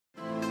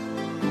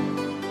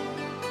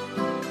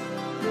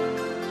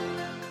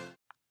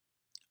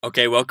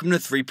Okay, welcome to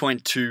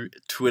 3.2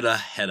 Twitter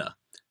header.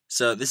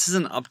 So this is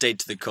an update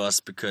to the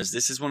course because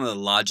this is one of the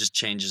largest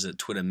changes that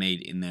Twitter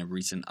made in their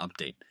recent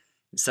update.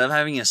 Instead of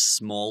having a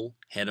small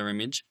header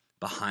image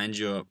behind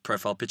your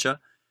profile picture,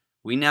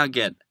 we now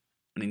get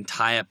an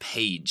entire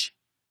page.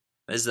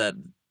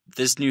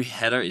 This new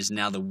header is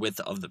now the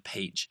width of the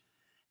page,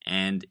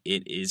 and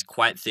it is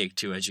quite thick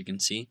too, as you can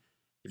see.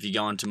 If you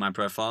go onto my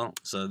profile,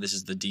 so this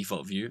is the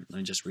default view. Let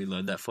me just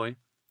reload that for you.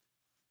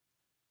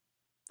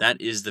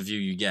 That is the view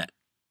you get.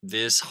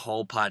 This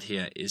whole part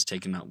here is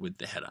taken up with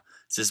the header.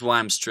 So this is why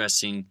I'm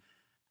stressing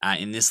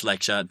in this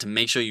lecture to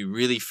make sure you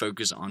really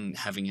focus on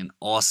having an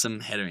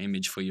awesome header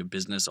image for your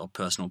business or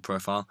personal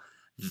profile,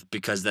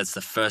 because that's the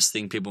first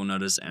thing people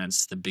notice, and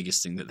it's the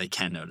biggest thing that they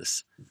can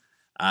notice.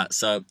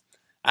 So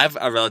I have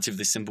a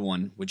relatively simple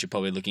one, which you're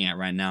probably looking at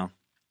right now.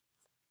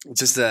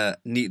 It's just a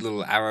neat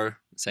little arrow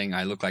saying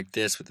I look like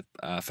this with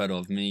a photo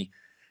of me,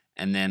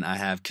 and then I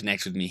have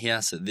connect with me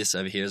here. So this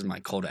over here is my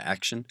call to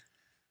action.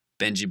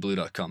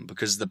 BenjiBlue.com,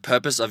 because the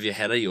purpose of your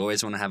header, you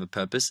always want to have a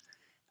purpose.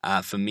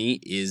 For me,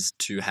 is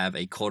to have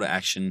a call to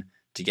action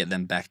to get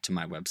them back to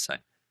my website.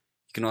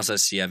 You can also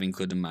see I've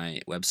included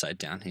my website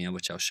down here,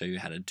 which I'll show you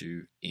how to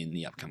do in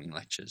the upcoming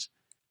lectures.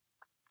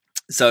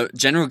 So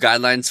general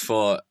guidelines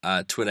for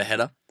Twitter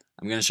header.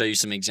 I'm going to show you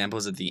some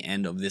examples at the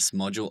end of this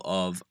module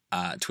of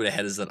Twitter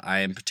headers that I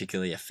am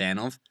particularly a fan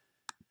of.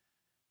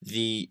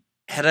 The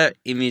header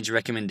image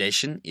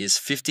recommendation is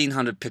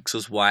 1500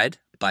 pixels wide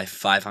by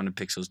 500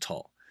 pixels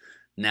tall.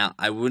 Now,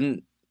 I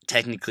wouldn't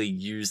technically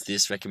use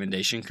this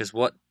recommendation because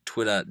what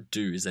Twitter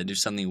do is they do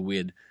something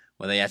weird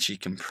where they actually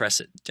compress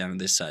it down to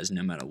this size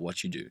no matter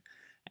what you do.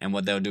 And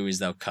what they'll do is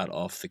they'll cut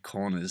off the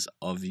corners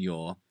of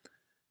your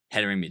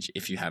header image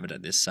if you have it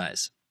at this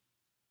size.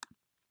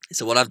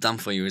 So what I've done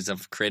for you is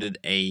I've created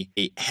a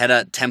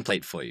header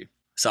template for you.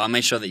 So I'll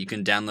make sure that you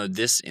can download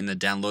this in the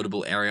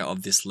downloadable area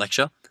of this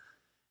lecture.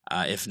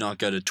 If not,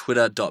 go to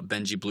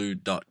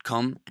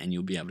twitter.benjiblue.com and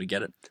you'll be able to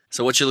get it.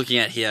 So what you're looking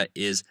at here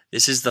is,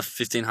 this is the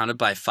 1500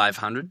 by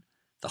 500,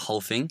 the whole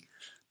thing,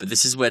 but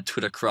this is where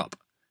Twitter crop.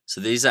 So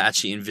these are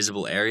actually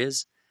invisible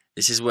areas.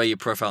 This is where your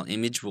profile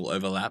image will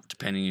overlap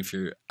depending if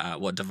you're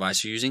what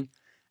device you're using.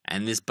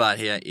 And this part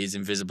here is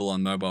invisible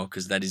on mobile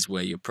because that is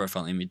where your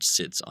profile image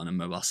sits on a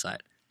mobile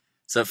site.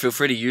 So feel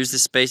free to use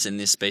this space and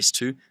this space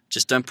too.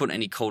 Just don't put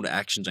any call to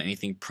actions or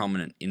anything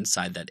prominent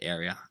inside that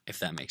area, if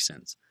that makes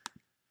sense.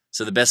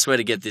 So the best way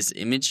to get this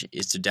image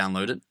is to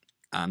download it.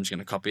 I'm just going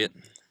to copy it.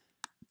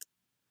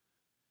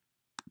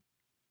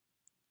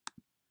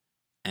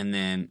 And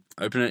then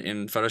open it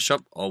in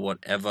Photoshop or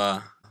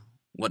whatever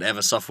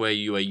software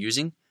you are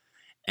using.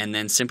 And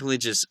then simply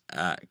just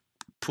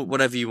put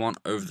whatever you want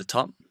over the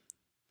top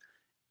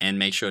and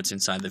make sure it's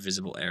inside the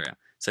visible area.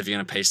 So if you're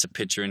going to paste a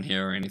picture in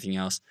here or anything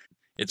else,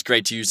 it's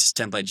great to use this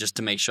template just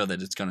to make sure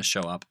that it's going to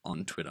show up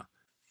on Twitter.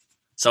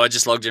 So I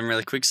just logged in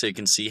really quick so you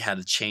can see how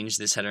to change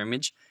this header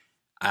image.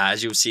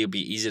 As you'll see, it'll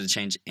be easy to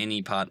change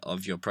any part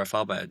of your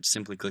profile by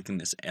simply clicking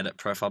this Edit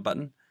Profile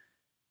button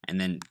and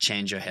then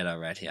change your header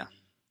right here.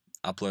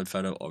 Upload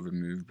photo or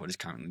remove what is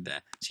currently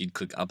there. So you'd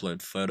click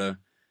Upload Photo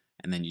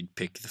and then you'd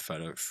pick the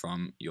photo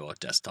from your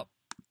desktop.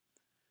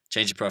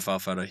 Change your profile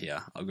photo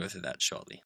here. I'll go through that shortly.